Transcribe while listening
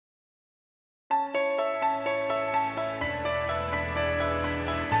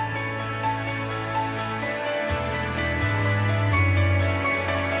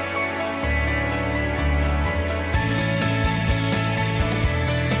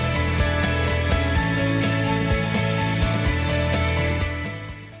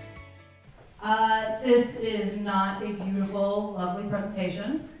not a beautiful, lovely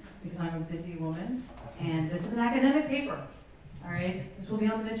presentation, because I'm a busy woman, and this is an academic paper, all right? This will be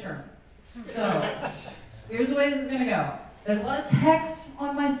on the midterm. So, here's the way this is gonna go. There's a lot of text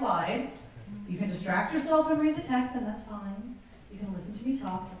on my slides. You can distract yourself and read the text, and that's fine. You can listen to me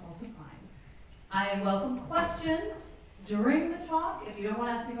talk, that's also fine. I welcome questions during the talk. If you don't want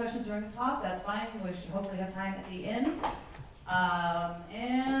to ask me questions during the talk, that's fine. We should hopefully have time at the end.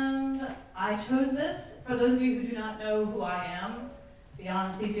 And I chose this, for those of you who do not know who I am,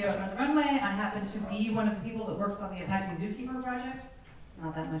 beyond CTO at Runway, I happen to be one of the people that works on the Apache Zookeeper project.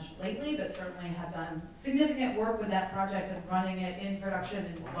 Not that much lately, but certainly have done significant work with that project and running it in production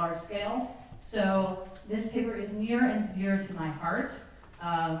in large scale. So this paper is near and dear to my heart.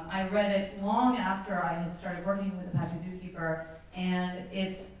 I read it long after I had started working with Apache Zookeeper, and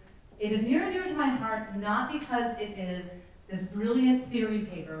it is near and dear to my heart, not because it is this brilliant theory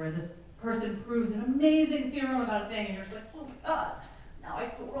paper where this person proves an amazing theorem about a thing, and you're just like, oh my God, now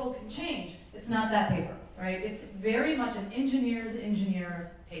the world can change. It's not that paper, right? It's very much an engineer's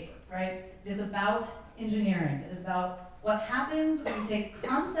paper, right? It is about engineering. It is about what happens when you take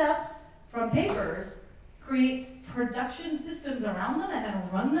concepts from papers, creates production systems around them, and then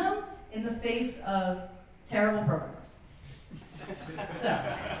run them in the face of terrible programmers. So,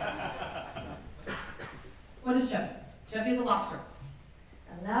 what is Chubby? Chubby is a lock service.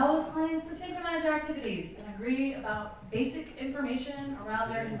 Allows clients to synchronize their activities and agree about basic information around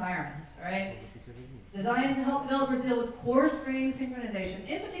their environment, all right? It's designed to help developers deal with coarse grained synchronization,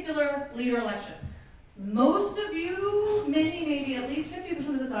 in particular, leader election. Most of you, maybe at least 50%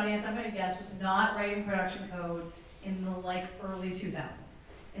 of this audience, I'm going to guess, was not writing production code in the early 2000s.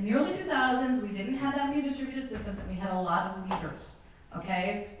 In the early 2000s, we didn't have that many distributed systems, and we had a lot of leaders,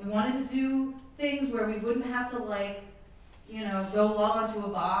 okay? We wanted to do things where we wouldn't have to go log onto a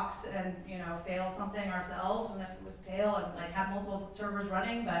box and fail something ourselves when that would fail, and have multiple servers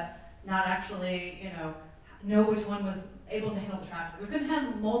running, but not actually know which one was able to handle the traffic. We couldn't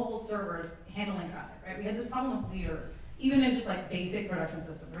have multiple servers handling traffic, right? We had this problem with leaders, even in just basic production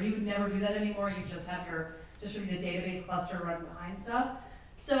systems, where you would never do that anymore. You just have your distributed database cluster run behind stuff.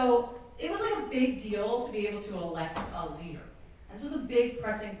 So it was a big deal to be able to elect a leader. And this was a big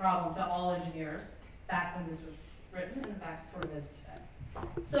pressing problem to all engineers back when this was written, and in fact sort of is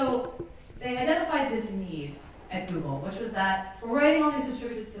today. So they identified this need at Google, which was that we're writing all these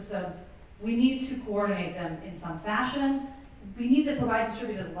distributed systems, we need to coordinate them in some fashion. We need to provide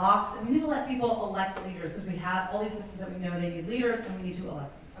distributed locks, and we need to let people elect leaders, because we have all these systems that we know they need leaders, and we need to elect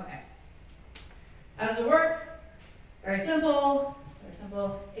them. Okay. How does it work? Very simple. Very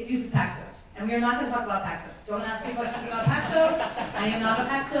simple. It uses Paxos. And we are not going to talk about Paxos. Don't ask me questions about Paxos. I am not a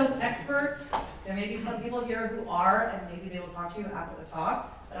Paxos expert. There may be some people here who are, and maybe they will talk to you after the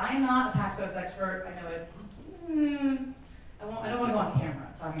talk. But I am not a Paxos expert. I know it. I don't want to go on camera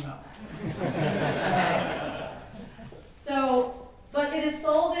talking about Paxos. Okay. So, but it is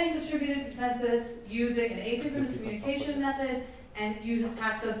solving distributed consensus using an asynchronous communication method, and it uses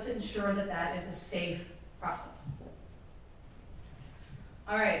Paxos to ensure that that is a safe process.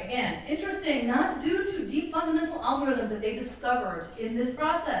 All right, again, interesting, not due to deep fundamental algorithms that they discovered in this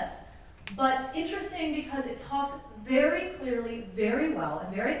process, but interesting because it talks very clearly, very well,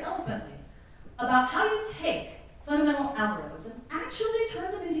 and very eloquently about how you take fundamental algorithms and actually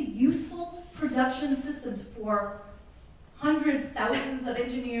turn them into useful production systems for hundreds, thousands of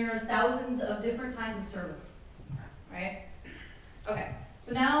engineers, thousands of different kinds of services, right? Okay,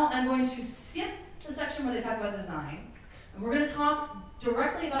 so now I'm going to skip the section where they talk about design, and we're going to talk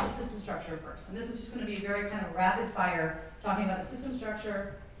directly about the system structure first. And this is just going to be very kind of rapid fire, talking about the system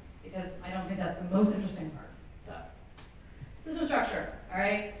structure, because I don't think that's the most interesting part. So, system structure, all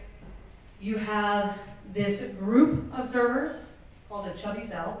right? You have this group of servers called a Chubby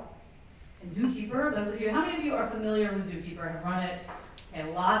cell. And Zookeeper, those of you, how many of you are familiar with Zookeeper, have run it?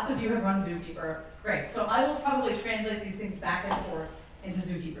 Okay, lots of you have run Zookeeper. Great, so I will probably translate these things back and forth into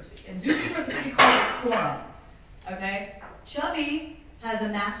Zookeeper speak. In Zookeeper, this would be called a quorum, okay? Chubby has a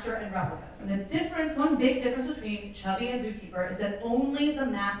master and replicas. And the difference, one big difference between Chubby and Zookeeper is that only the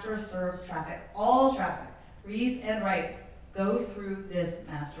master serves traffic. All traffic, reads and writes, go through this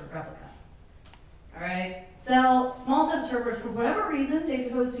master replica. All right, small set of servers, for whatever reason, they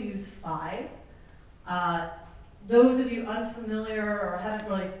chose to use 5. Those of you unfamiliar or haven't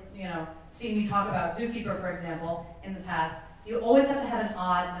really, seen me talk about Zookeeper, for example, in the past, you always have to have an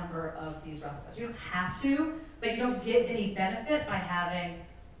odd number of these replicas. You don't have to, but you don't get any benefit by having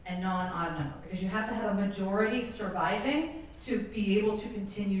a non-odd number, because you have to have a majority surviving to be able to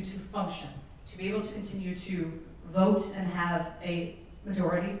continue to function, to be able to continue to vote and have a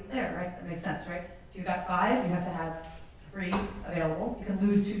majority there, right? That makes sense, right? If you've got 5, you have to have 3 available. You can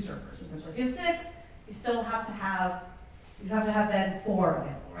lose 2 servers, essentially. If you have 6, you still have to have, then 4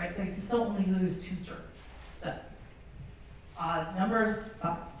 available, right? So you can still only lose 2 servers. So, odd numbers,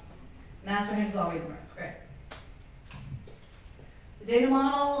 fine. Master name is always in it's great. The data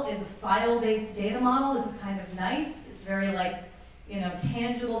model is a file-based data model. This is kind of nice. It's very like,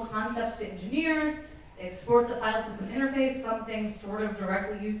 tangible concepts to engineers. It exports a file system interface. Some things sort of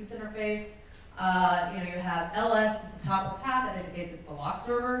directly use this interface. You have ls is the top of the path that indicates it's the lock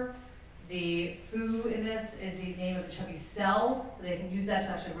server. The foo in this is the name of the Chubby cell, so they can use that to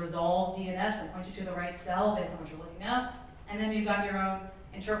actually resolve DNS and point you to the right cell based on what you're looking at. And then you've got your own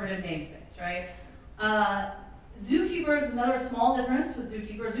interpreted namespace, right? Zookeeper is another small difference with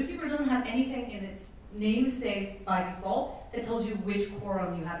Zookeeper. Zookeeper doesn't have anything in its namespace by default that tells you which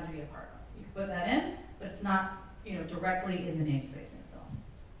quorum you happen to be a part of. You can put that in, but it's not directly in the namespace in itself.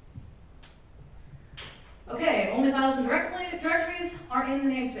 Okay, only files and directories are in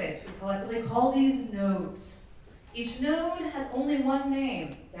the namespace. We collectively call these nodes. Each node has only one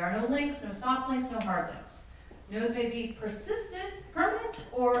name. There are no links, no soft links, no hard links. Nodes may be persistent, permanent,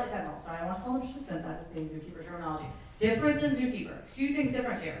 or ephemeral. Sorry, I want to call them persistent. That is the Zookeeper terminology. Different than Zookeeper. A few things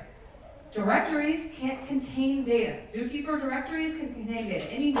different here. Directories can't contain data. Zookeeper directories can contain data.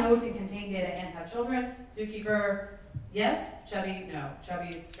 Any node can contain data and have children. Zookeeper, yes. Chubby, no.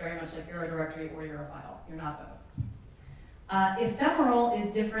 Chubby, it's very much like you're a directory or you're a file. You're not both. Ephemeral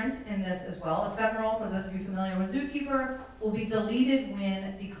is different in this as well. Ephemeral, for those of you familiar with Zookeeper, will be deleted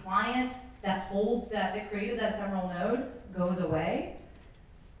when the client that created that ephemeral node goes away.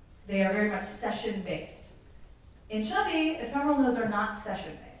 They are very much session-based. In Chubby, ephemeral nodes are not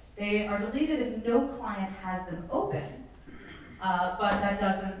session-based. They are deleted if no client has them open, but that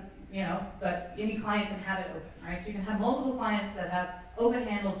doesn't, but any client can have it open, right? So you can have multiple clients that have open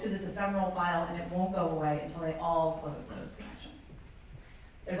handles to this ephemeral file and it won't go away until they all close those connections.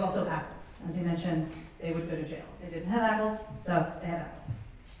 There's also apples. As you mentioned, they would go to jail. They didn't have apples, so they had apples.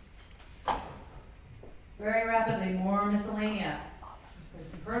 Very rapidly, more miscellanea. There's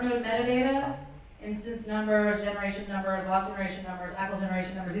some per node metadata, instance numbers, generation numbers, lock generation numbers, apple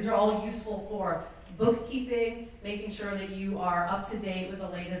generation numbers. These are all useful for bookkeeping, making sure that you are up to date with the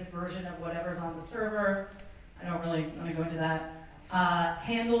latest version of whatever's on the server. I don't really want to go into that.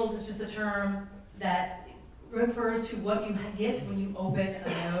 Handles is just a term that refers to what you get when you open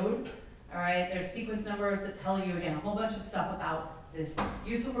a node. All right, there's sequence numbers that tell you, again, a whole bunch of stuff about this.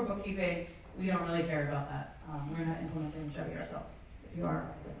 Useful for bookkeeping. We don't really care about that. We're not implementing Chubby ourselves. If you are,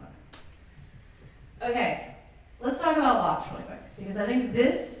 good luck. Okay, let's talk about locks really quick, because I think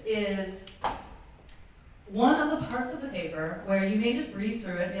this is one of the parts of the paper where you may just breeze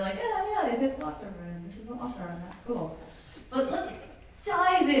through it and be like, yeah, these guys lock server, and this is the lock server, and that's cool. But let's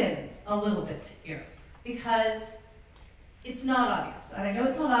dive in a little bit here, because it's not obvious. And I know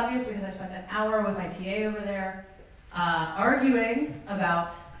it's not obvious because I spent an hour with my TA over there arguing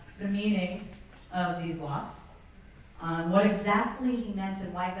about the meaning of these locks, what exactly he meant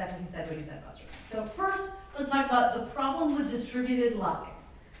and why exactly he said what he said about server. So first, let's talk about the problem with distributed locking.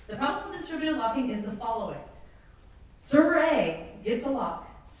 The problem with distributed locking is the following. Server A gets a lock,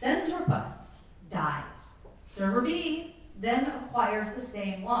 sends requests, dies. Server B then acquires the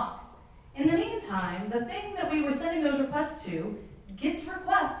same lock. In the meantime, the thing that we were sending those requests to gets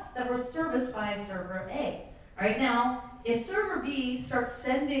requests that were serviced by server A. Right now, if server B starts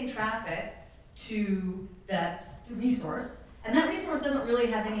sending traffic to that resource, and that resource doesn't really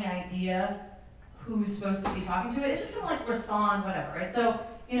have any idea who's supposed to be talking to it, it's just gonna like respond, whatever, right? So,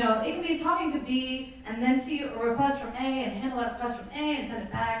 it can be talking to B and then see a request from A and handle that request from A and send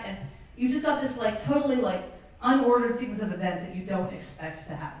it back, and you just got this like totally like unordered sequence of events that you don't expect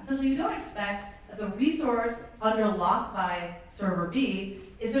to happen. Essentially, you don't expect that the resource under lock by server B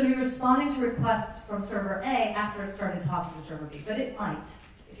is going to be responding to requests from server A after it started talking to server B, but it might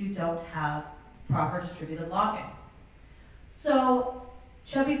if you don't have proper distributed locking. So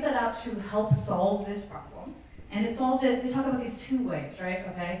Chubby set out to help solve this problem, and it solved it. They talk about these 2 ways, right?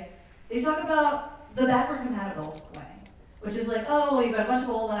 Okay, they talk about the backward compatible way, which is like, oh, well, you've got a bunch of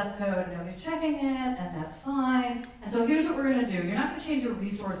old ass code and nobody's checking it, and that's fine. And so here's what we're going to do. You're not going to change your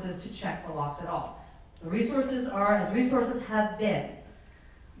resources to check the locks at all. The resources are as resources have been.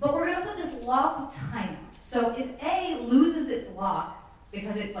 But we're going to put this lock timer. So if A loses its lock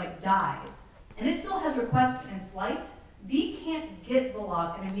because it like dies, and it still has requests in flight, B can't get the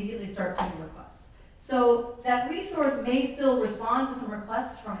lock and immediately start sending requests. So that resource may still respond to some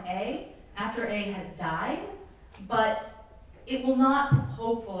requests from A after A has died, but it will not,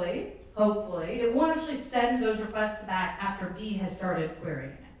 hopefully, it won't actually send those requests back after B has started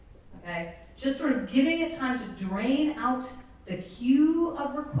querying it, okay? just sort of giving it time to drain out the queue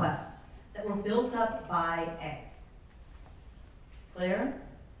of requests that were built up by A. Clear?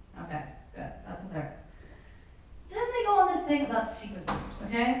 Okay, good, that's clear. Then they go on this thing about sequence numbers,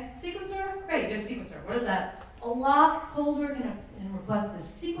 okay? Sequencer, great, you get a sequencer. What is that? A lock holder can request this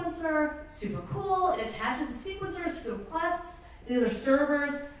sequencer, super cool. It attaches the sequencers to requests, the other servers,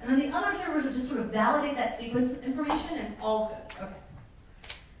 and then the other servers will just sort of validate that sequence information and all's good. Okay.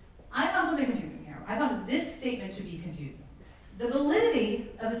 I found something confusing here. I found this statement to be confusing. The validity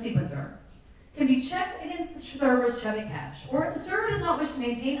of a sequencer can be checked against the server's Chubby cache, or if the server does not wish to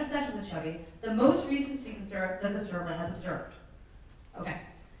maintain a session with Chubby, the most recent sequencer that the server has observed. Okay.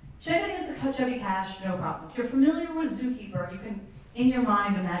 Check it against the Chubby cache, no problem. If you're familiar with Zookeeper, you can, in your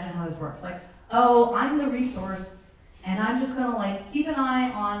mind, imagine how this works. Like, oh, I'm the resource, and I'm just gonna like keep an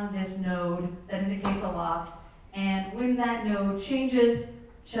eye on this node that indicates a lock, and when that node changes,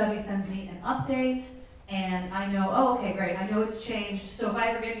 Chubby sends me an update, and I know, oh, okay, great, I know it's changed, so if I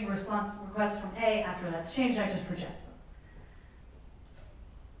ever get any requests from A after that's changed, I just reject them.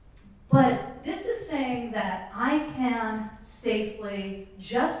 But this is saying that I can safely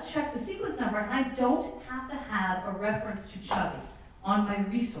just check the sequence number, and I don't have to have a reference to Chubby on my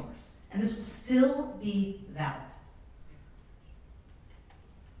resource, and this will still be valid.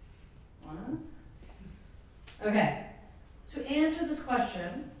 Okay, to answer this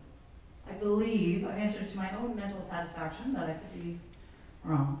question, I believe I've answered it to my own mental satisfaction, but I could be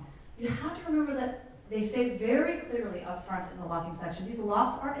wrong. You have to remember that they say very clearly up front in the locking section, these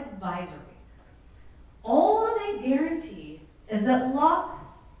locks are advisory. All that they guarantee is that locks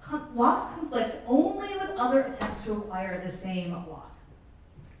conflict only with other attempts to acquire the same lock.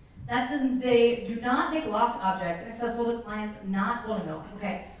 They do not make locked objects inaccessible to clients not holding the lock.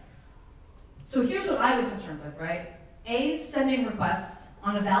 Okay. So here's what I was concerned with, right? A's sending requests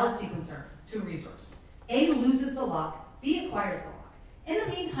on a valid sequencer to a resource. A loses the lock, B acquires the lock. In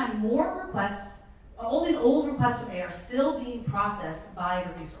the meantime, more requests, all these old requests from A are still being processed by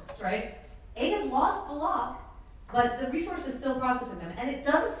the resource, right? A has lost the lock, but the resource is still processing them, and it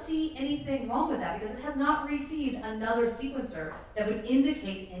doesn't see anything wrong with that because it has not received another sequencer that would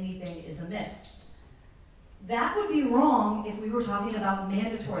indicate anything is amiss. That would be wrong if we were talking about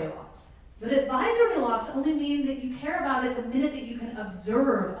mandatory locks. But advisory locks only mean that you care about it the minute that you can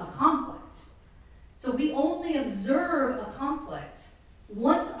observe a conflict. So we only observe a conflict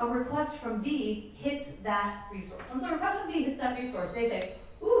once a request from B hits that resource. Once a request from B hits that resource, they say,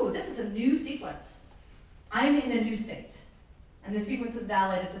 ooh, this is a new sequence. I'm in a new state. And the sequence is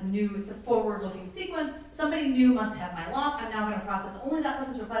valid, it's a forward-looking sequence. Somebody new must have my lock. I'm now going to process only that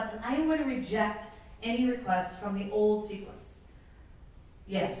person's request, and I am going to reject any requests from the old sequence.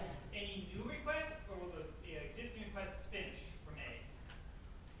 Yes? Any new requests, or will the existing requests finish from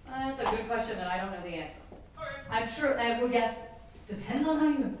A? That's a good question, and I don't know the answer. All right. I'm sure, I would guess, depends on how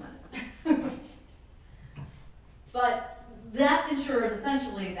you implement it. But that ensures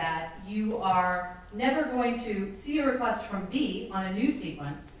essentially that you are never going to see a request from B on a new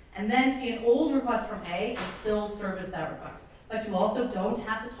sequence, and then see an old request from A and still service that request. But you also don't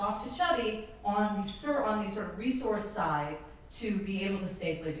have to talk to Chubby on the sort of resource side to be able to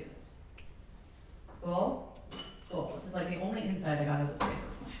safely do this. Cool? Cool. This is like the only insight I got of this paper.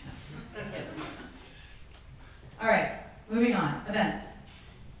 All right, moving on. Events.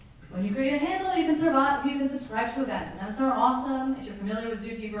 When you create a handle, you can subscribe to events. Events are awesome. If you're familiar with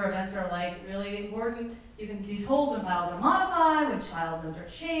Zookeeper, events are like really important. You can be told when files are modified, when child nodes are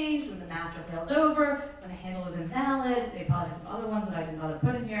changed, when the master fails over, when a handle is invalid. They probably have some other ones that I didn't bother to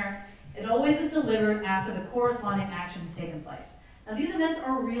put in here. It always is delivered after the corresponding actions taken place. Now these events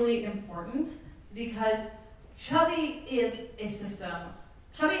are really important because Chubby is a system.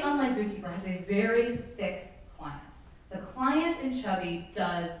 Chubby, unlike Zookeeper, has a very thick client. The client in Chubby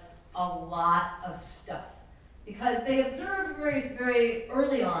does a lot of stuff because they observed very, very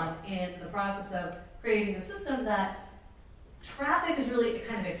early on in the process of creating the system that traffic is really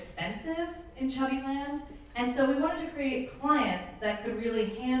kind of expensive in Chubby land, and so we wanted to create clients that could really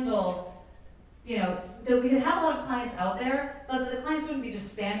handle, that we could have a lot of clients out there, but that the clients wouldn't be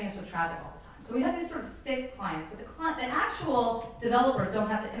just spamming us with traffic all the time. So we have these sort of thick clients that the actual developers don't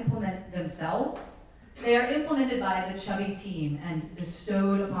have to implement themselves. They are implemented by the Chubby team and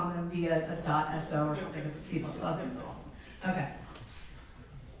bestowed upon them via a .so or something as a C++. Okay.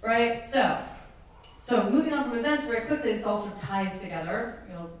 Right, so moving on from events very quickly, this all sort of ties together.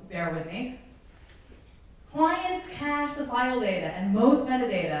 You'll bear with me. Clients cache the file data and most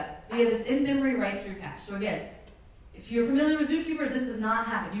metadata via this in-memory write-through cache. So again, if you're familiar with Zookeeper, this does not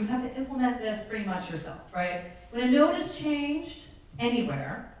happen. You have to implement this pretty much yourself, right? When a node is changed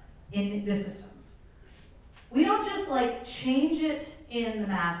anywhere, in the system. We don't just like change it in the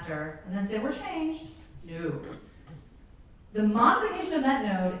master and then say we're changed. No. The modification of that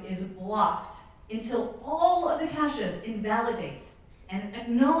node is blocked until all of the caches invalidate and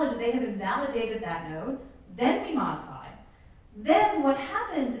acknowledge that they have invalidated that node. Then we modify. Then what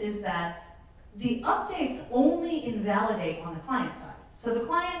happens is that the updates only invalidate on the client side. So the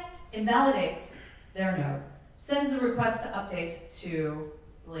client invalidates their node, sends a request to update to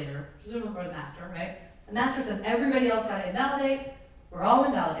later, presumably for the master, right? The master says everybody else got to invalidate. We're all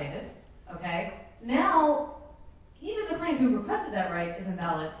invalidated, okay? Now, even the client who requested that write is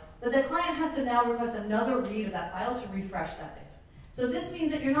invalid, but the client has to now request another read of that file to refresh that data. So this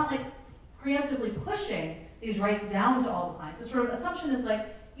means that you're not like preemptively pushing these writes down to all the clients. The sort of assumption is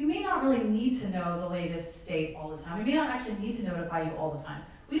like, you may not really need to know the latest state all the time. We may not actually need to notify you all the time.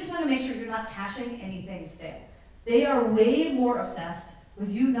 We just want to make sure you're not caching anything stale. They are way more obsessed with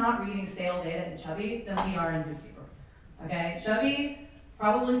you not reading stale data in Chubby than we are in Zookeeper. Okay, Chubby,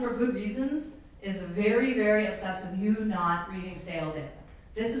 probably for good reasons, is very, very obsessed with you not reading stale data.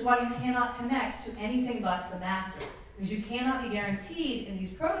 This is why you cannot connect to anything but the master, because you cannot be guaranteed in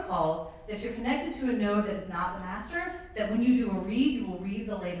these protocols that if you're connected to a node that is not the master, that when you do a read, you will read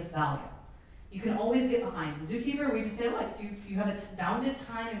the latest value. You can always get behind. In Zookeeper, we just say, look, you have a bounded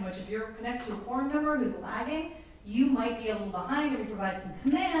time in which if you're connected to a core member who's lagging, you might be a little behind, and we provide some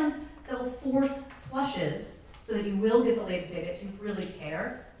commands that will force flushes so that you will get the latest data if you really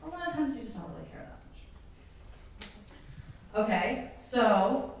care. A lot of times you just don't really care that much. Okay,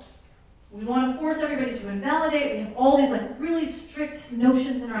 so we want to force everybody to invalidate. We have all these like really strict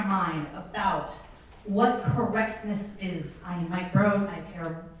notions in our mind about what correctness is. I am Mike Burrows. I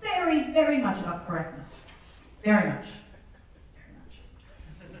care very, very much about correctness. Very much.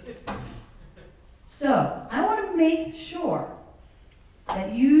 Very much. So I want to make sure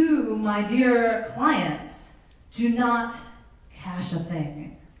that you, my dear clients, do not cache a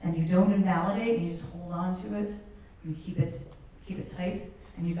thing and you don't invalidate and you just hold on to it and keep it tight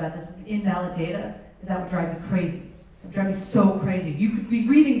and you've got this invalid data, because that would drive me crazy. It would drive me so crazy. You could be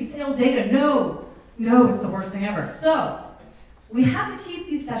reading stale data. No, it's the worst thing ever. So we have to keep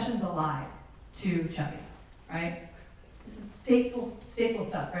these sessions alive to Chubby, right? This is stateful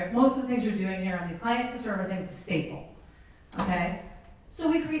stuff, right? Most of the things you're doing here on these client-to-server things is stateful, okay?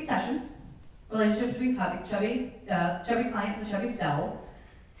 So we create sessions, relationship between Chubby client and the Chubby cell,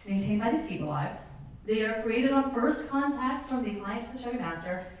 maintained by these people lives. They are created on first contact from the client to the Chubby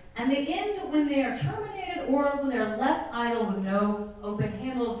master, and they end when they are terminated or when they're left idle with no open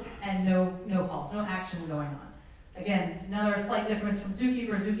handles and no calls, no action going on. Again, another slight difference from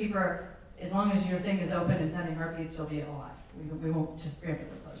Zookeeper. Zookeeper, as long as your thing is open and sending heartbeats, you'll be alive. We won't just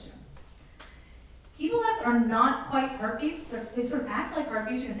preemptively close you. People lives are not quite heartbeats. They sort of act like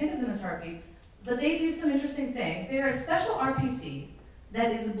heartbeats. You can think of them as heartbeats, but they do some interesting things. They are a special RPC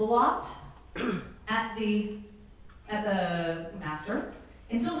that is blocked at the master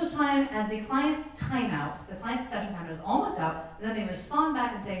until the time as the client's timeout, the client's session time is almost out, and then they respond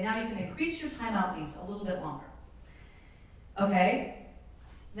back and say, now you can increase your timeout lease a little bit longer. Okay?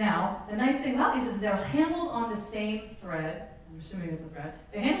 Now, the nice thing about these is they're handled on the same thread. I'm assuming it's a thread.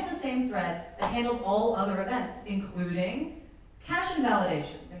 They're handled on the same thread that handles all other events, including cache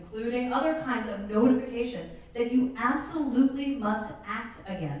invalidations, including other kinds of notifications that you absolutely must act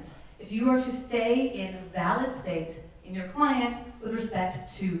against if you are to stay in a valid state in your client with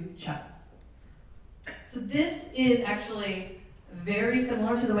respect to Chubby. So this is actually very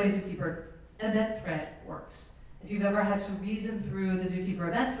similar to the way Zookeeper event thread works. If you've ever had to reason through the Zookeeper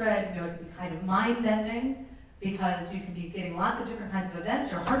event thread, you know it can be kind of mind-bending because you can be getting lots of different kinds of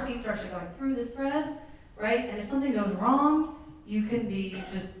events. Your heartbeats are actually going through this thread, right? And if something goes wrong, you can be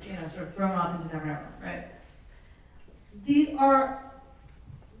just, sort of thrown off into never, right?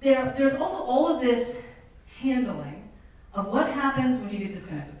 There's also all of this handling of what happens when you get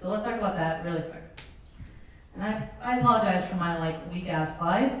disconnected. So let's talk about that really quick. And I apologize for my weak-ass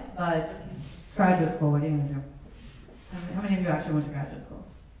slides, but it's graduate school, what are you gonna do? How many of you actually went to graduate school?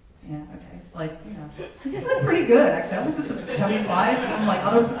 Yeah, okay, it's this is pretty good, actually. I looked at some Chubby slides from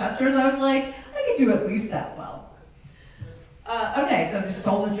other professors, I was like, I could do at least that well. Okay, so just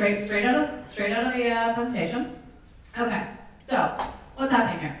told this straight out of the presentation. Okay, so what's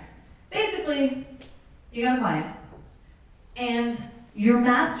happening here? Basically, you got a client, and your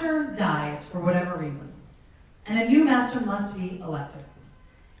master dies for whatever reason, and a new master must be elected.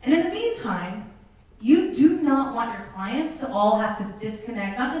 And in the meantime, you do not want your clients to all have to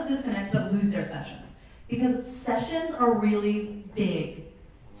disconnect, not just disconnect, but lose their sessions. Because sessions are really big.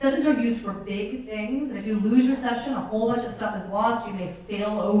 Sessions are used for big things, and if you lose your session, a whole bunch of stuff is lost. You may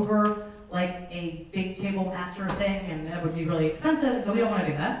fail over like a big table master thing, and that would be really expensive, and so we don't want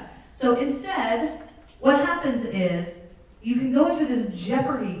to do that. So instead, what happens is you can go into this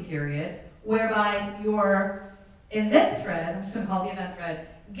jeopardy period whereby your event thread, I'm just going to call it the event thread,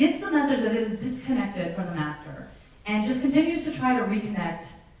 gets the message that it is disconnected from the master and just continues to try to reconnect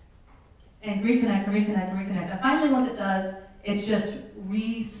and reconnect and reconnect and reconnect. And finally, once it does, it just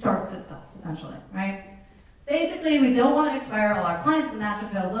restarts itself, essentially, right? Basically, we don't want to expire all our clients if the master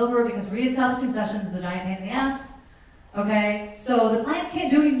fails over because reestablishing sessions is a giant pain in the ass. Okay, so the client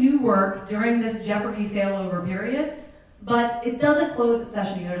can't do any new work during this jeopardy failover period, but it doesn't close its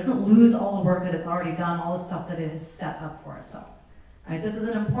session either. It doesn't lose all the work that it's already done, all the stuff that it has set up for itself. All right, this is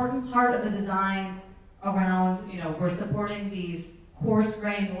an important part of the design around, we're supporting these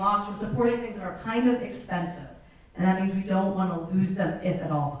coarse-grained locks, we're supporting things that are kind of expensive, and that means we don't want to lose them if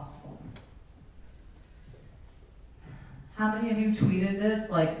at all possible. How many of you tweeted this?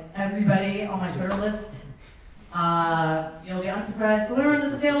 Like everybody on my Twitter list? You'll be unsurprised to learn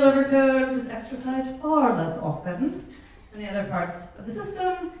that the failover code is exercised far less often than the other parts of the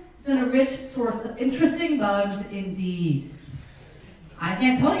system. It's been a rich source of interesting bugs indeed. I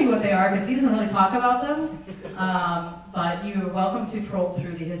can't tell you what they are because he doesn't really talk about them, but you're welcome to troll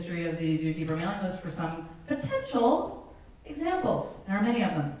through the history of the Zookeeper mailing list for some potential examples. There are many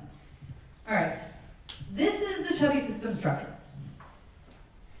of them. All right, this is the Chubby system structure.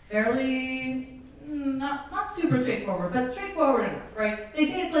 Fairly, not super straightforward, but straightforward enough, right? They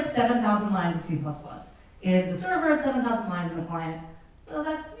say it's like 7,000 lines of C++. In the server, it's 7,000 lines in the client. So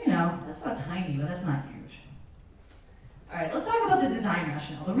that's, that's not tiny, but that's not huge. All right, let's talk about the design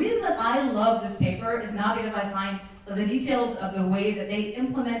rationale. The reason that I love this paper is not because I find the details of the way that they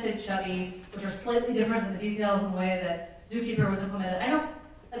implemented Chubby, which are slightly different than the details in the way that Zookeeper was implemented.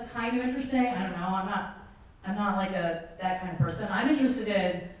 That's kind of interesting. I don't know, I'm not like that kind of person. I'm interested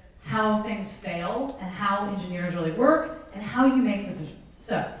in how things fail and how engineers really work and how you make decisions.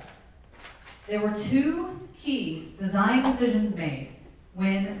 So, there were two key design decisions made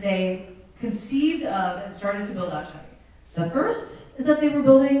when they conceived of and started to build out Chubby. The first is that they were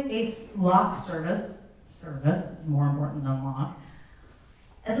building a lock service is more important than lock,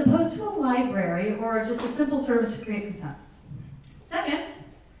 as opposed to a library or just a simple service to create consensus. Second,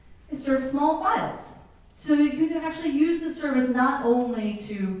 it serves small files. So you can actually use the service not only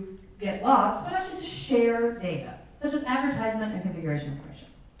to get locks, but actually to share data, such as advertisement and configuration information.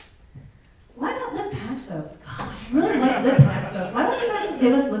 Why not libpaxos? Gosh, I really like libpaxos. Why don't you guys just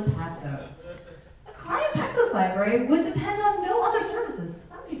give us libpaxos? A client Paxos library would depend on no other services.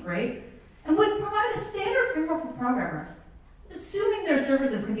 That would be great. And would provide a standard framework for programmers, assuming their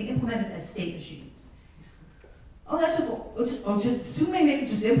services can be implemented as state machines. Oh, just assuming they could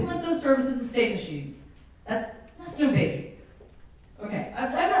just implement those services as state machines. That's no big. Okay,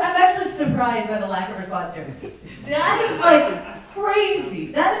 I'm actually surprised by the lack of response here. That is like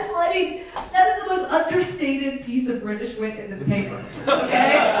crazy. That is the most understated piece of British wit in this paper.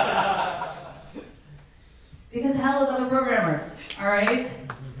 Okay? Because hell is other programmers. All right.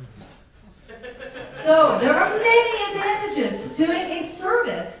 So there are many advantages to doing a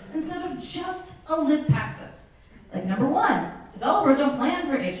service instead of just a libpaxos. Like number one, developers don't plan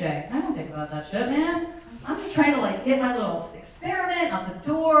for HA. I don't think about that shit, man. I'm just trying to get my little experiment out the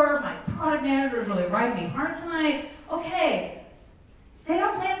door. My product manager is really riding me hard tonight. Okay, they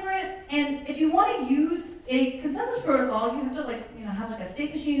don't plan for it. And if you want to use a consensus protocol, you have to have a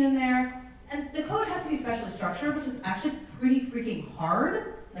state machine in there. And the code has to be specially structured, which is actually pretty freaking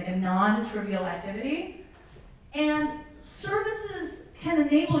hard, like a non-trivial activity. And services can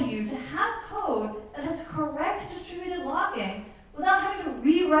enable you to have code that has correct distributed locking without having to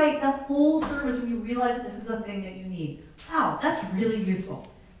rewrite the whole service when you realize that this is the thing that you need. Wow, that's really useful.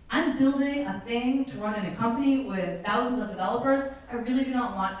 I'm building a thing to run in a company with thousands of developers. I really do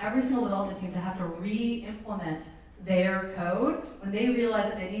not want every single development team to have to re-implement their code when they realize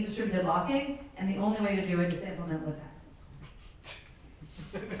that they need distributed locking, and the only way to do it is to implement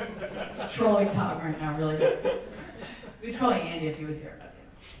libpaxos. Trolling Tom right now, really. We'd be trolling Andy if he was here. But,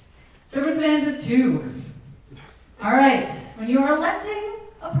 Service advantages 2. All right, when you are electing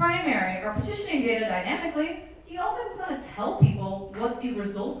a primary or petitioning data dynamically, you often want to tell people what the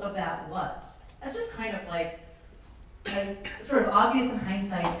result of that was. That's just kind of like a sort of obvious in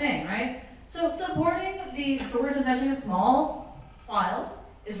hindsight thing, right? So supporting the storage and fetching of small files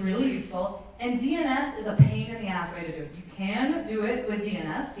is really useful, and DNS is a pain in the ass way to do it. You can do it with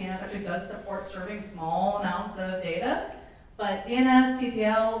DNS. DNS actually does support serving small amounts of data, but DNS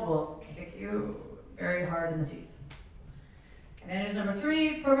TTL will kick you very hard in the teeth. Advantage number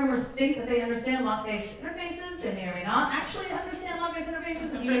 3, programmers think that they understand lock-based interfaces. They may or may not actually understand lock-based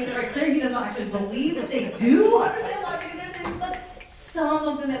interfaces, and he makes it very clear he does not actually believe that they do understand lock-based interfaces, but some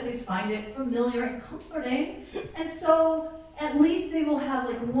of them at least find it familiar and comforting, and so at least they will have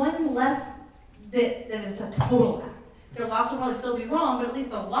like one less bit that is a total hack. Their locks will probably still be wrong, but at least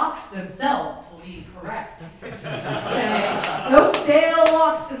the locks themselves will be correct. Okay. No stale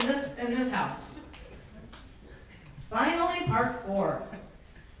locks in this house. Finally, part 4.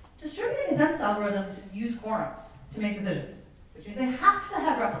 Distributed consensus algorithms use quorums to make decisions, which means they have to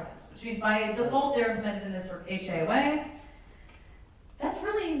have replicas, which means by default they're implemented in this sort of HA way. That's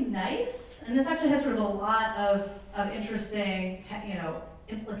really nice, and this actually has sort of a lot of interesting,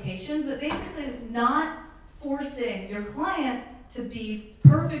 implications, but basically not forcing your client to be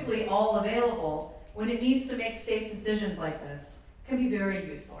perfectly all available when it needs to make safe decisions like this can be very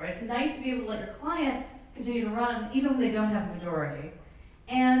useful, right? It's nice to be able to let your clients continue to run even when they don't have a majority.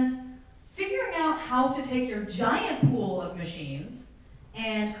 And figuring out how to take your giant pool of machines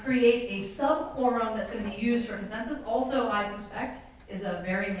and create a sub-quorum that's going to be used for consensus also, I suspect, is a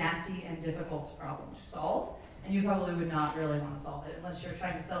very nasty and difficult problem to solve. And you probably would not really want to solve it unless you're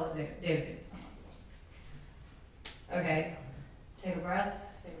trying to sell a database to someone. Okay, take a breath,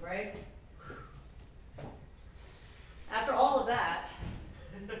 take a break. After all of that,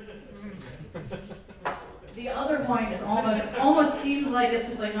 the other point is almost seems like it's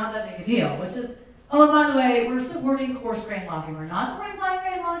just like not that big a deal, which is, oh, and by the way, we're supporting coarse grain locking. We're not supporting fine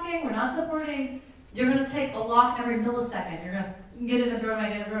grain locking. We're not supporting, you're going to take a lock every millisecond. You're going to get it and throw it away,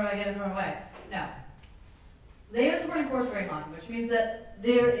 get it and throw it away, get it and throw it away. No. They are supporting coarse grain locking, which means that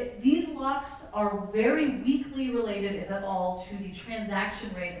these locks are very weakly related, if at all, to the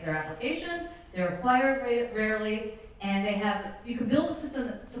transaction rate of their applications. They're acquired rarely, and you can build a system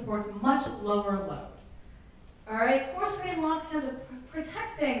that supports much lower load. All right, coarse grain locks tend to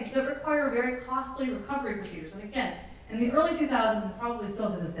protect things that require very costly recovery procedures. And again, in the early 2000s, and probably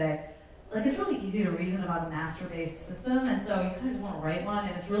still to this day, like it's really easy to reason about a master-based system, and so you kind of just want to write one,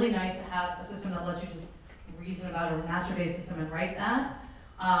 and it's really nice to have a system that lets you just reason about a master-based system and write that.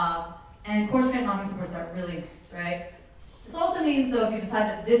 And coarse grain locking supports that really nice, right? This also means, though, if you decide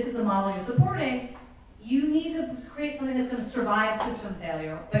that this is the model you're supporting, you need to create something that's going to survive system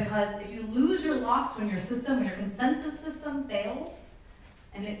failure, because if you lose your locks when your consensus system fails,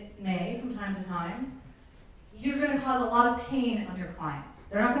 and it may from time to time, you're going to cause a lot of pain on your clients.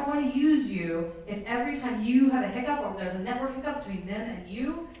 They're not going to want to use you if every time you have a hiccup or there's a network hiccup between them and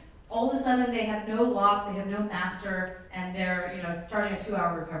you, all of a sudden they have no locks, they have no master, and they're starting a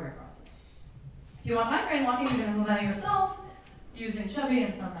 2-hour recovery process. If you want fine grain locking, you're going to implement it yourself using Chubby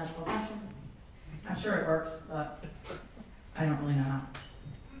in some magical fashion. I'm sure it works, but I don't really know how.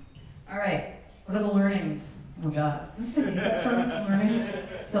 All right, what are the learnings? Oh God, learnings?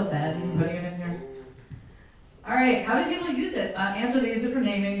 Feel bad even putting it in here. All right, how did people use it? Answer, they used it for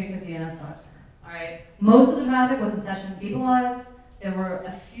naming because DNS sucks. All right, most of the traffic was in session people lives. There were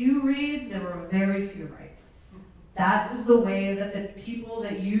a few reads, there were very few writes. That was the way that the people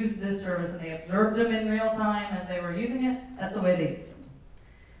that used this service, and they observed them in real time as they were using it, that's the way they used it.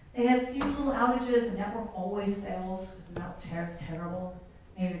 They had a few little outages, the network always fails, because the network is terrible.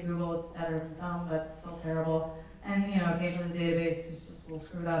 Maybe Google, it's better than some, but it's still terrible. And occasionally the database is just a little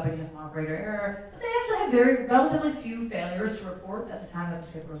screwed up and you have some operator error. But they actually had relatively few failures to report at the time that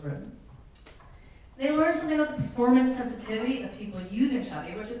the paper was written. They learned something about the performance sensitivity of people using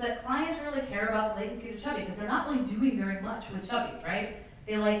Chubby, which is that clients really care about the latency of Chubby because they're not really doing very much with Chubby, right?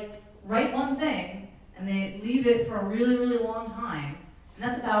 They write one thing and they leave it for a really, really long time, and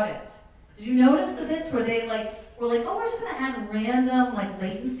that's about it. Did you notice the bits where they were like, oh, we're just gonna add random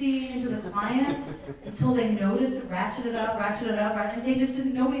latency into the clients until they noticed it, ratchet it up, and they just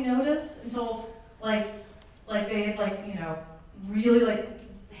didn't, nobody noticed until they had really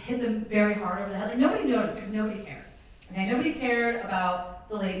hit them very hard over the head. Nobody noticed because nobody cared. Okay, nobody cared about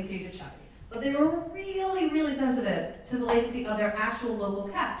the latency to Chubby. But they were really, really sensitive to the latency of their actual local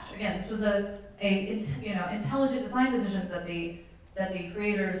cache. Again, this was a intelligent design decision that the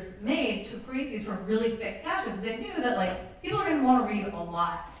creators made to create these sort of really thick caches. They knew that people are going to want to read a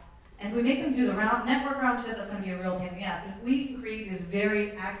lot. And if we make them do the network round trip, that's going to be a real pain in the ass. But if we can create these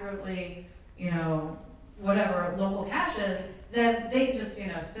very accurately, local caches, then they can just,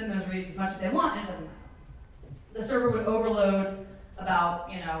 spin those reads as much as they want, and it doesn't matter. The server would overload about,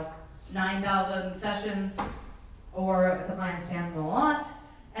 9,000 sessions, or if the client's spamming a lot,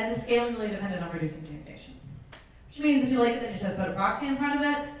 and the scaling really depended on reducing communication. Which means if you like it, then you should put a proxy in front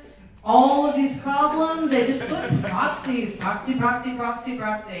of it. All of these problems, they just put proxies, proxy.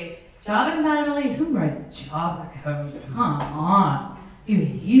 Java compatibility? Who writes Java code? Come on. You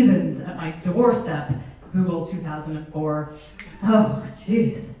heathens at my doorstep. Google 2004. Oh,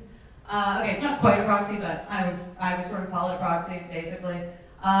 jeez. Okay, it's not quite a proxy, but I would sort of call it a proxy, basically.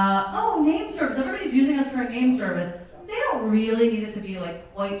 Oh, name service. Everybody's using us for a name service. They don't really need it to be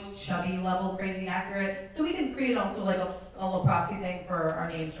like quite Chubby level crazy accurate. So we can create also like a little proxy thing for our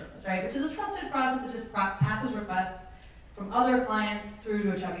name service, right? Which is a trusted process that just passes requests from other clients through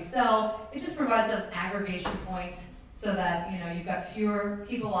to a Chubby cell. It just provides an aggregation point so that you've got fewer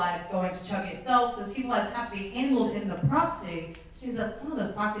people lives going to Chubby itself. Those people lives have to be handled in the proxy, which means that some of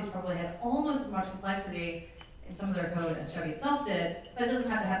those proxies probably had almost as much complexity in some of their code as Chubby itself did, but it doesn't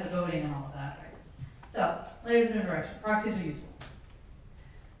have to have the voting and all of that, right? So, layers of indirection. Proxies are useful.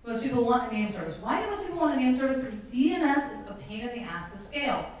 Most people want a name service. Why do most people want a name service? Because DNS is a pain in the ass to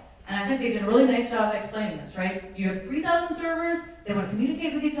scale. And I think they did a really nice job of explaining this, right? You have 3,000 servers, they want to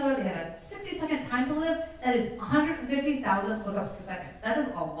communicate with each other, they have a 60-second time to live, that is 150,000 lookups per second. That is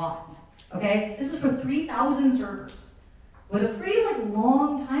a lot, okay? This is for 3,000 servers with a pretty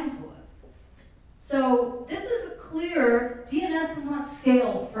long time to live. So this is clear, DNS does not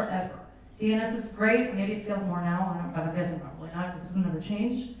scale forever. DNS is great, maybe it scales more now, I'm guessing probably not, because it doesn't ever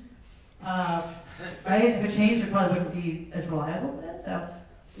change. Right? If it changed, it probably wouldn't be as reliable as it is, so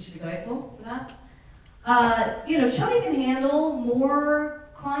we should be grateful for that. Chubby can handle more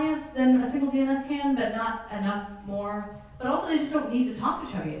clients than a single DNS can, but not enough more. But also they just don't need to talk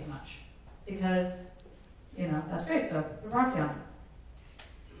to Chubby as much, because, that's great, so the proxy on it.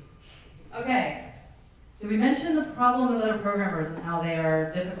 Okay, did we mention the problem with other programmers and how they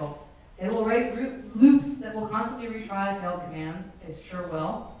are difficult? They will write loops that will constantly retry failed commands. They sure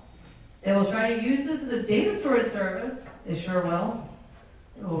will. They will try to use this as a data storage service. They sure will.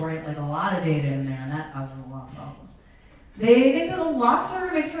 They will write a lot of data in there, and that causes a lot of problems. They think that a lock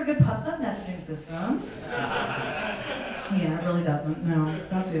server makes for a good PubSub messaging system. Yeah, it really doesn't. No,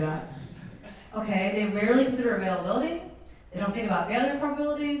 don't do that. Okay, they rarely consider availability. They don't think about failure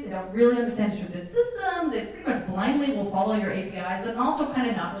probabilities. They don't really understand distributed systems. They pretty much blindly will follow your APIs, but also kind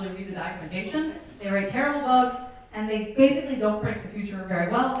of not really read the documentation. They write terrible bugs, and they basically don't predict the future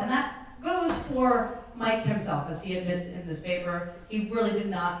very well. And that goes for Mike himself, as he admits in this paper. He really did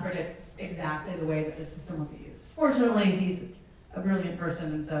not predict exactly the way that the system would be used. Fortunately, he's a brilliant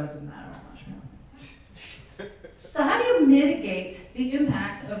person, and so it didn't matter much. So how do you mitigate the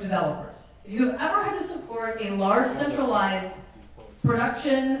impact of developers? If you have ever had to support a large centralized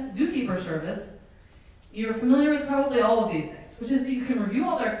production zookeeper service, you're familiar with probably all of these things, which is you can review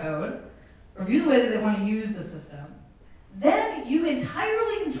all their code, review the way that they want to use the system, then you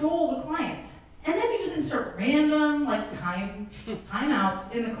entirely control the client, and then you just insert random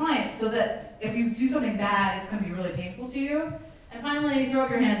timeouts in the client so that if you do something bad, it's going to be really painful to you. And finally, throw up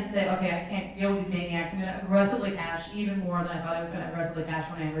your hands and say, okay, I can't deal with these maniacs. I'm going to aggressively cache even more than I thought I was going to aggressively cache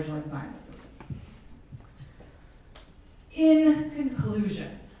when I originally designed the system. In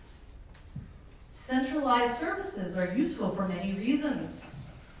conclusion, centralized services are useful for many reasons.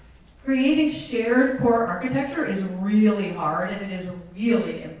 Creating shared core architecture is really hard, and it is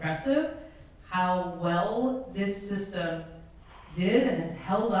really impressive how well this system did and has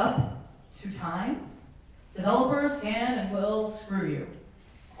held up to time. Developers can and will screw you.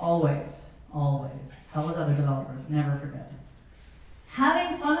 Always, always. Hell with other developers, never forget.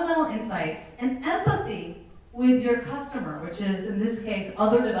 Having fundamental insights and empathy with your customer, which is, in this case,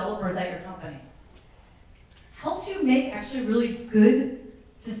 other developers at your company, helps you make actually really good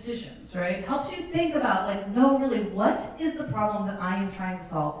decisions, right? Helps you think about, no, really, what is the problem that I am trying to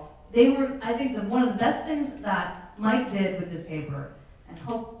solve? I think, one of the best things that Mike did with this paper, and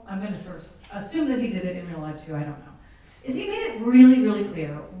I'm going to sort of assume that he did it in real life too, I don't know, is he made it really, really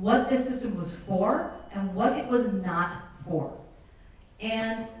clear what this system was for and what it was not for.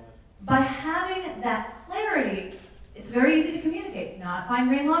 And by having that clarity, it's very easy to communicate. Not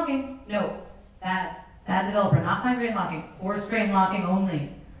fine-grained locking. No, bad developer, not fine-grained locking. Coarse-grained locking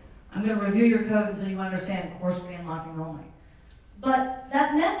only. I'm going to review your code until you understand coarse-grained locking only. But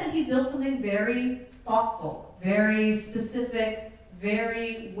that meant that he built something very thoughtful, very specific,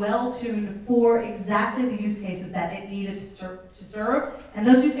 very well-tuned for exactly the use cases that it needed to serve. And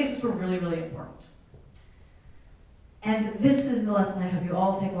those use cases were really, really important. And this is the lesson I hope you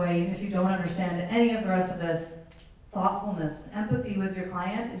all take away, even if you don't understand any of the rest of this. Thoughtfulness, empathy with your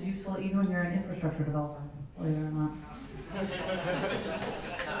client is useful even when you're an infrastructure developer, believe it or not.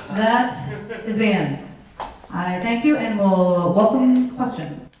 That is the end. I thank you and will welcome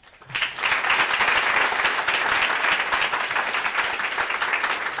questions.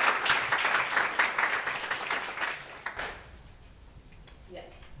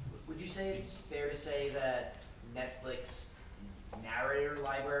 Would curator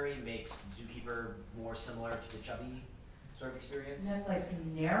library makes Zookeeper more similar to the Chubby sort of experience? Netflix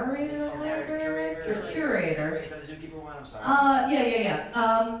narrator library? Curator. Curator. Is that the Zookeeper one? I'm sorry.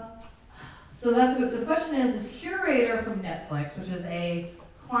 Yeah. So that's good. So the question is Curator from Netflix, which is a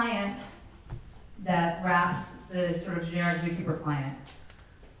client that wraps the sort of generic Zookeeper client,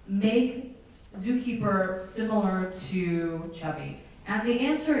 make Zookeeper similar to Chubby? And the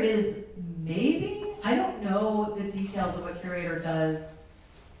answer is maybe. I don't know the details of what Curator does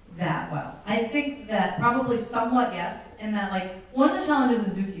that well. I think that probably somewhat yes, in that like one of the challenges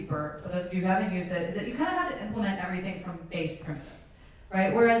of Zookeeper, for those of you who haven't used it, is that you kind of have to implement everything from base primitives,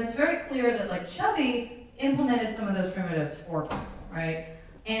 right? Whereas it's very clear that like Chubby implemented some of those primitives for people, right?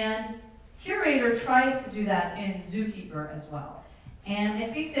 And Curator tries to do that in Zookeeper as well. And I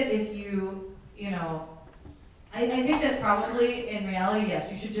think that if I think that probably in reality, yes,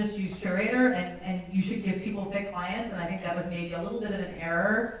 you should just use Curator and you should give people thick clients, and I think that was maybe a little bit of an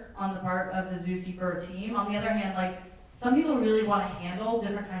error on the part of the Zookeeper team. On the other hand, like some people really want to handle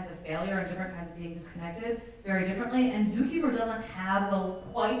different kinds of failure and different kinds of being disconnected very differently, and Zookeeper doesn't have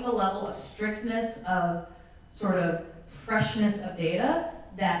quite the level of strictness of sort of freshness of data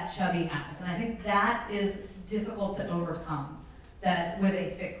that Chubby has. And I think that is difficult to overcome that with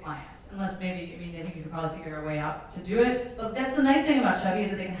a thick client. Unless maybe, I think you could probably figure a way out to do it. But that's the nice thing about Chubby is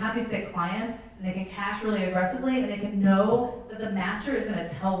that they can have these thick clients and they can cache really aggressively and they can know that the master is going to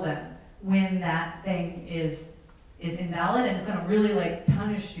tell them when that thing is invalid and it's going to really like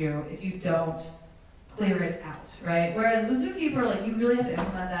punish you if you don't clear it out, right? Whereas with Zookeeper, like you really have to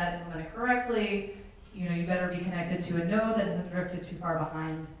implement it correctly. You better be connected to a node that isn't drifted too far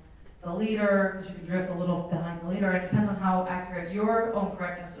behind the leader, because you can drift a little behind the leader. It depends on how accurate your own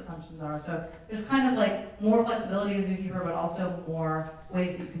correctness assumptions are. So there's kind of like more flexibility in Zookeeper, but also more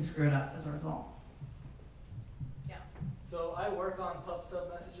ways that you can screw it up as a result. Yeah. So I work on pub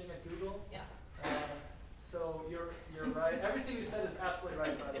sub messaging at Google. Yeah. So you're right. Everything you said is absolutely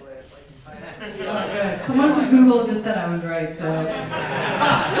right, by the way. It's like good. Someone from Google just said I was right. So.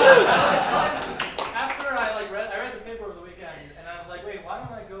 After I read the paper over the weekend, and I was like, wait, why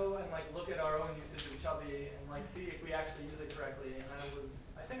don't I go and like look at our own usage of Chubby and like see if we actually use it correctly? And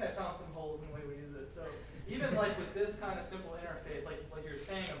I think I found some holes in the way we use it. So even like with this kind of simple interface, like you're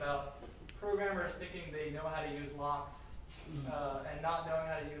saying about programmers thinking they know how to use locks and not knowing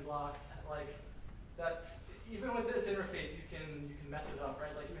how to use locks, like that's even with this interface you can mess it up,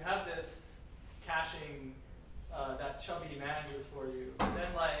 right? Like you have this caching that Chubby manages for you, and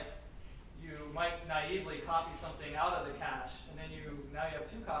then like you might naively copy something out of the cache, and then now you have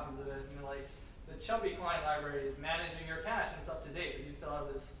two copies of it, and you're like, the Chubby client library is managing your cache, and it's up to date, but you still have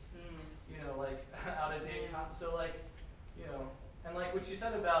this, like out of date. So like, and like what you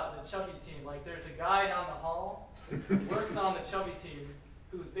said about the Chubby team, like there's a guy down the hall who works on the Chubby team,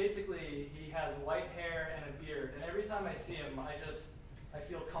 who's basically he has white hair and a beard, and every time I see him, I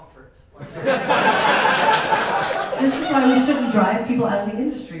feel comfort. This is why we shouldn't drive people out of the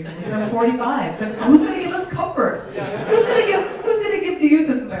industry when they're 45. Because who's going to give us comfort? Who's going to give the youth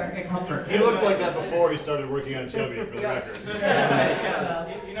of America comfort? He looked like that before he started working on Chubby, for the record.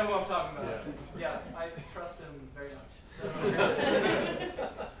 Yeah. You know who I'm talking about. Yeah, I trust him very much. So.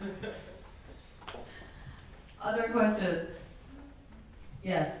 Other questions?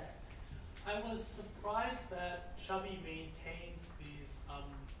 Yes. I was surprised that Chubby maintains these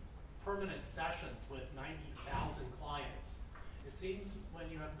permanent sessions with 90,000 clients. It seems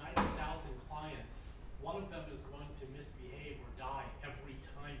when you have 90,000 clients, one of them is going to misbehave or die every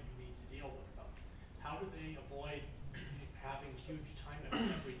time you need to deal with them. How do they avoid having huge timeouts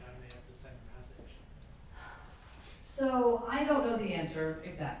every time they have to send a message? So I don't know the answer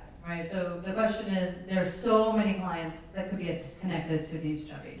exactly, right? So the question is, there's so many clients that could be connected to these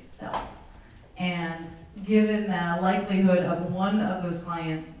Chubby cells. And given the likelihood of one of those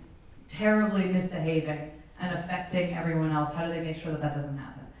clients terribly misbehaving and affecting everyone else, how do they make sure that doesn't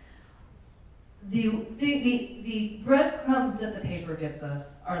happen? The breadcrumbs that the paper gives us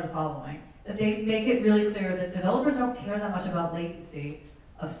are the following, that they make it really clear that developers don't care that much about latency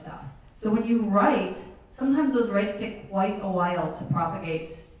of stuff. So when you write, sometimes those writes take quite a while to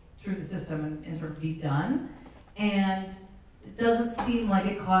propagate through the system and sort of be done. And it doesn't seem like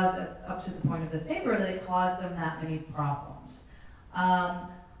it caused, up to the point of this paper, that it caused them that many problems.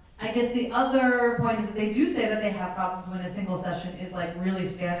 I guess the other point is that they do say that they have problems when a single session is like really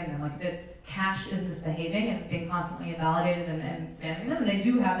spamming them. Like if its cache is misbehaving and it's being constantly invalidated and spamming them, and they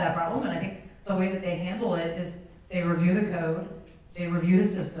do have that problem. And I think the way that they handle it is they review the code, they review the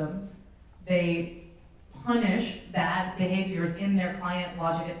systems, they punish bad behaviors in their client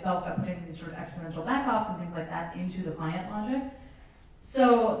logic itself by putting these sort of exponential backoffs and things like that into the client logic.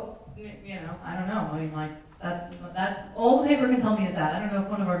 So, you know, I don't know. I mean, like, that's all the paper can tell me is that. I don't know if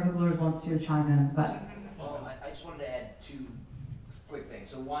one of our Googlers wants to chime in, but. Well, I just wanted to add two quick things.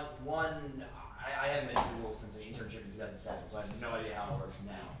 So one, I haven't been to Google since an internship in 2007, so I have no idea how it works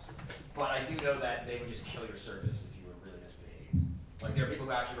now. But I do know that they would just kill your service if you were really misbehaved. Like, there are people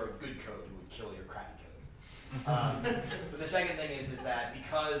who actually wrote good code who would kill your crappy code. But the second thing is that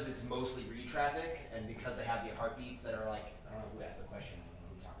because it's mostly read traffic, and because they have the heartbeats that are like, I don't know who asked the question, I don't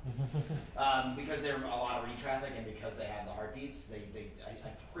know who talked. Because there are a lot of read traffic, and because they have the heartbeats,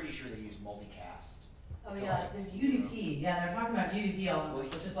 I'm pretty sure they use multicast. Oh yeah, there's UDP. Yeah, they're talking about UDP elements,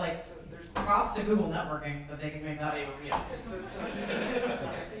 which is like, there's props to Google networking that they can make that. Yeah. So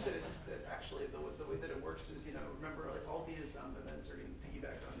I think that actually the way that it works is, you know, remember, like, all these events are getting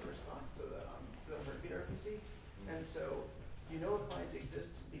piggybacked on the response to the heartbeat RPC, and so you know a client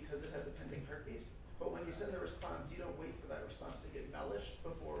exists because it has a pending heartbeat. But when you send the response, you don't wait for that response to get embellished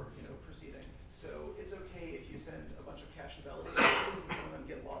before, you know, proceeding. So it's okay if you send a bunch of cache invalidated messages and some of them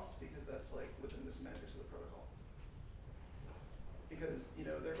get lost, because that's like within the semantics of the protocol. Because, you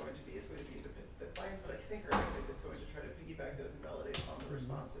know, it's going to be the clients that I think are active, it's going to try to piggyback those invalidates on the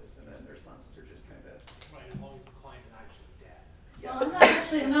responses, and then the responses are just kind of. Right, as long as the client is actually dead. Yeah. Well,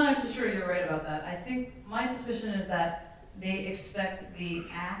 I'm not actually sure you're right about that. I think my suspicion is that they expect the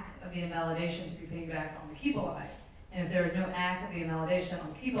ACK of the invalidation to be piggybacked on the keep alive. And if there is no ACK of the invalidation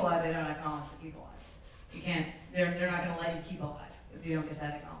on keep alive, they don't acknowledge the keep alive. You can't, they're not going to let you keep alive if you don't get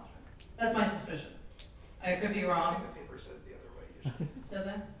that acknowledgement. That's my suspicion. I could be I wrong. think the paper said it the other way. Usually. Does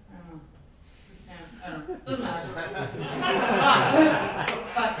it? I don't know. Yeah, I don't know. Doesn't matter.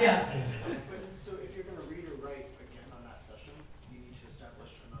 But yeah. So if you're going to read or write again on that session, you need to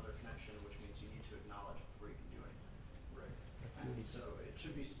establish another connection, which means you need to acknowledge before you can do anything. Right. So it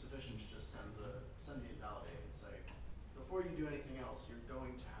should be sufficient to just send the invalidate and say, before you do anything else, you're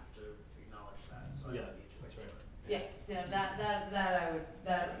going to have to acknowledge that. So I need to. That's right. Yes, yeah,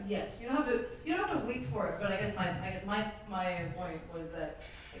 yes. You don't have to wait for it, but I guess my point was that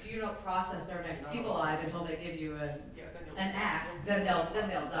if you don't process their next keep alive until they give you an act, then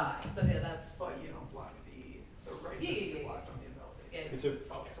they'll die. So yeah, that's. But you don't block the right to Yeah. blocked on the invalidate. Yeah. So,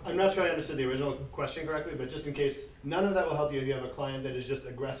 I'm not sure I understood the original question correctly, but just in case, none of that will help you if you have a client that is just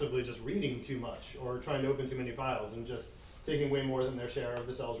aggressively just reading too much or trying to open too many files and just taking way more than their share of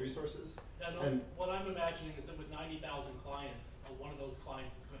the cell's resources. And what I'm imagining is that with 90,000 clients, one of those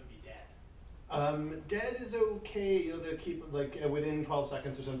clients is going to be dead. Dead is okay. They'll keep, like, within 12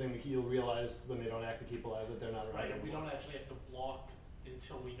 seconds or something, you'll realize when they don't act to keep alive that they're not around. Right, and we anymore. don't actually have to block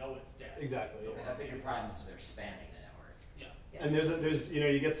until we know it's dead. Exactly. So A bigger problem is they're spamming the network. Yeah. And there's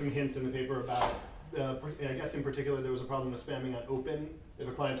you get some hints in the paper about, I guess in particular there was a problem with spamming on open. If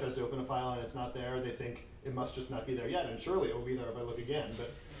a client tries to open a file and it's not there, they think it must just not be there yet, and surely it will be there if I look again.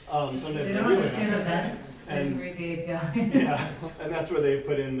 But sometimes They it's don't really understand not. events. They And- read the API. Yeah, and that's where they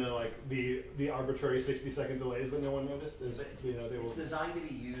put in the arbitrary 60-second delays that no one noticed. Is But they it's will. designed to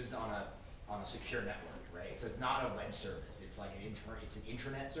be used on a secure network, right? So it's not a web service. It's like it's an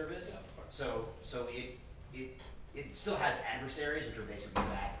intranet service. Yeah, of course. So it still has adversaries, which are basically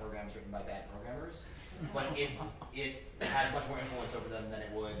bad programs written by bad programmers. But it has much more influence over them than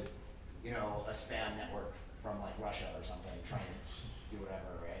it would, a spam network from like Russia or something trying to do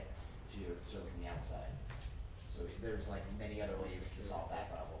whatever, right? To sort of from the outside. So there's like many other ways to solve that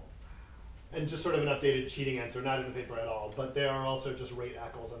problem. And just sort of an updated cheating answer, not in the paper at all, but there are also just rate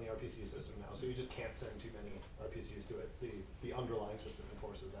ACLs on the RPC system now, so you just can't send too many RPCs to it. The underlying system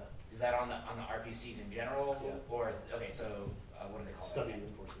enforces that. Is that on the RPCs in general, Yeah. or is okay? So what do they call Stubby that?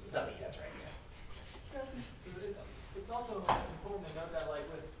 enforces it. Stubby, that's right. Yeah. It's also important to note that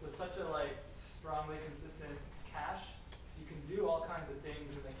with such a strongly consistent cache, you can do all kinds of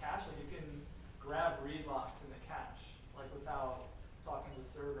things in the cache. Like you can grab read locks in the cache, without talking to the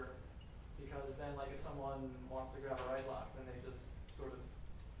server, because then if someone wants to grab a write lock, then they just sort of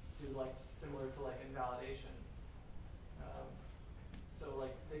do similar to invalidation. So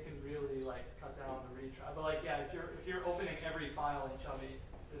they can really cut down on the read try. But yeah, if you're opening every file in Chubby,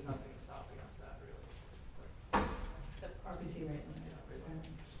 there's nothing stopping us that really. Except RPC rate limit.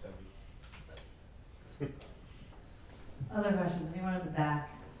 Other questions? Anyone in the back?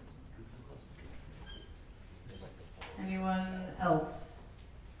 Anyone else?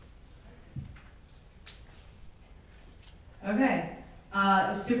 Okay. It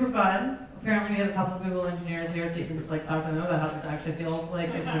was super fun. Apparently we have a couple of Google engineers here, so you can just talk to them about how this actually feels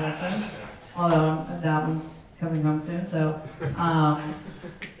like in production. Although that one's coming home soon, so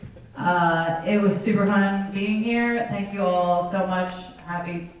it was super fun being here. Thank you all so much.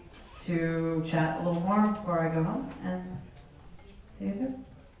 Happy to chat a little more before I go home, and